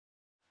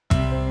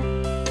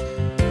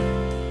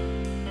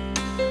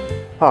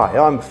Hi,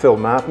 I'm Phil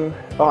Martin.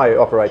 I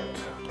operate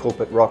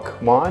Pulpit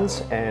Rock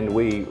Wines and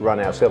we run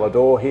our cellar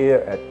door here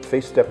at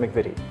Feast at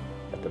McVitie,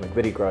 at the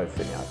McVitie Grove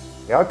Vineyard.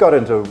 I got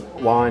into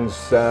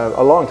wines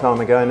a long time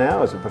ago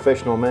now as a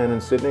professional man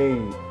in Sydney,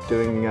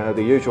 doing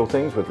the usual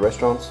things with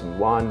restaurants and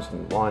wines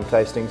and wine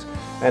tastings,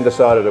 and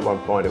decided at one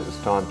point it was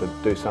time to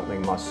do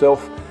something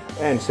myself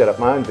and set up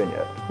my own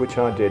vineyard, which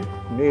I did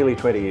nearly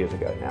 20 years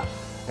ago now.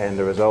 And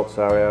the results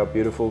are our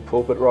beautiful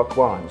Pulpit Rock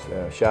wines,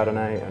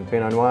 Chardonnay and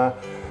Pinot Noir,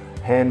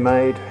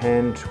 handmade,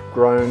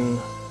 hand-grown,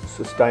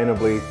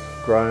 sustainably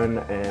grown,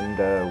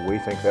 and we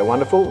think they're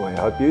wonderful. I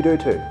hope you do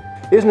too.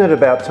 Isn't it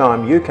about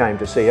time you came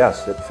to see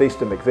us at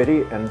Feast at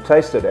McVitie and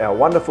tasted our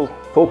wonderful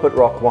Pulpit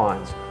Rock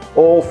wines,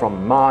 all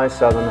from my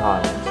southern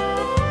highlands?